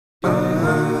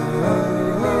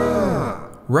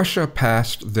Russia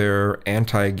passed their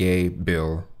anti-gay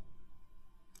bill,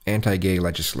 anti-gay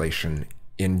legislation,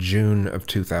 in June of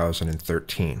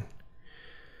 2013.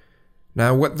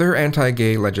 Now, what their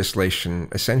anti-gay legislation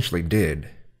essentially did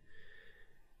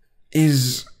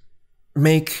is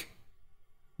make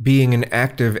being an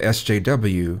active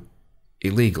SJW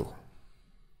illegal.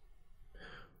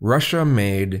 Russia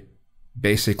made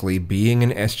basically being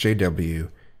an SJW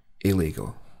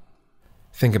illegal.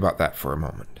 Think about that for a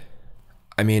moment.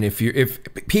 I mean, if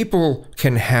people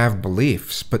can have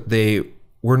beliefs, but they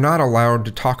were not allowed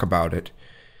to talk about it,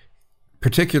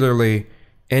 particularly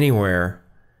anywhere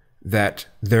that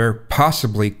there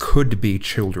possibly could be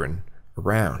children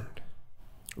around.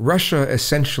 Russia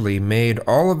essentially made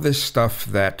all of this stuff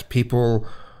that people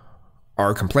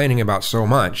are complaining about so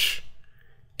much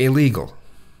illegal.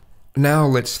 Now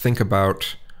let's think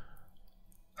about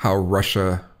how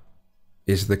Russia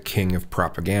is the king of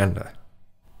propaganda.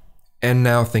 And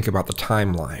now think about the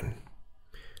timeline.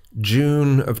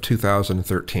 June of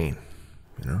 2013.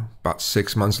 About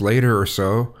 6 months later or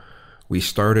so, we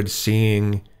started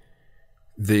seeing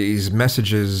these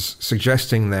messages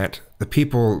suggesting that the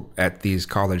people at these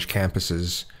college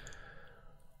campuses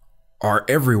are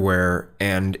everywhere,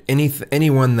 and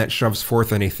anyone that shoves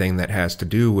forth anything that has to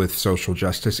do with social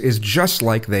justice is just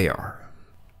like they are.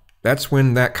 That's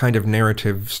when that kind of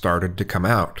narrative started to come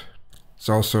out. It's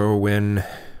also when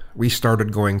we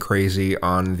started going crazy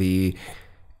on the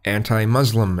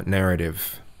anti-Muslim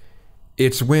narrative.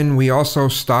 It's when we also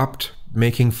stopped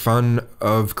making fun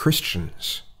of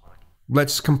Christians.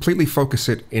 Let's completely focus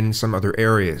it in some other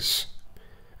areas.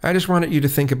 I just wanted you to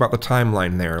think about the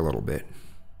timeline there a little bit.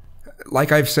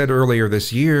 Like I've said earlier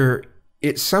this year,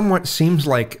 it somewhat seems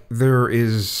like there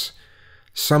is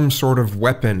some sort of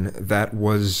weapon that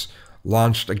was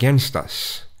launched against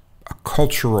us. A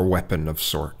cultural weapon of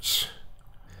sorts.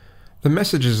 The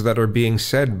messages that are being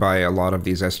said by a lot of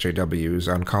these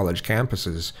SJWs on college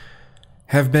campuses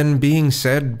have been being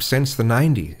said since the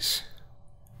 90s.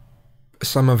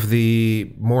 Some of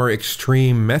the more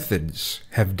extreme methods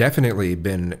have definitely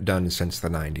been done since the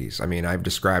 90s. I mean, I've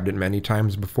described it many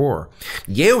times before.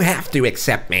 You have to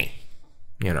accept me.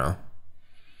 Well,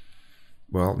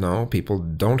 no, people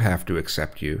don't have to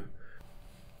accept you.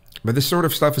 But this sort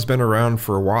of stuff has been around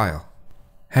for a while.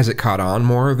 Has it caught on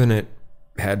more than it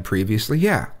had previously?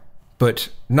 Yeah. But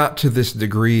not to this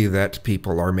degree that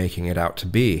people are making it out to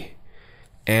be.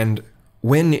 And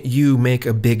when you make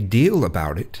a big deal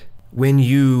about it, when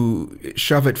you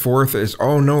shove it forth as,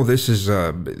 oh no, this is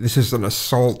an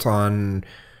assault on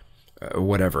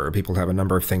whatever. People have a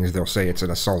number of things they'll say it's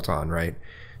an assault on, right?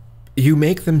 You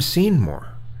make them seen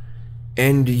more.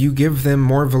 And you give them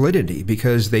more validity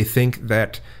because they think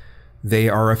that they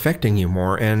are affecting you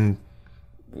more. And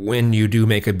when you do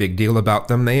make a big deal about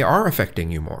them, they are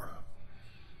affecting you more.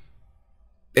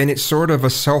 And it's sort of a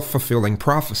self-fulfilling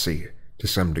prophecy to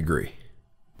some degree.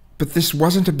 But this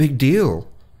wasn't a big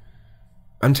deal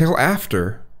until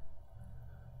after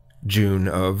June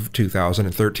of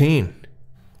 2013.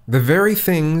 The very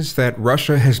things that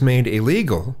Russia has made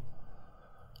illegal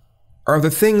are the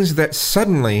things that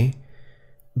suddenly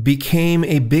became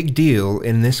a big deal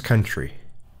in this country.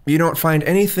 You don't find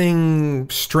anything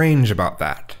strange about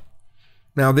that.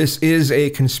 Now, this is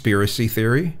a conspiracy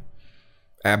theory.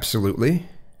 Absolutely.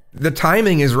 The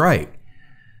timing is right.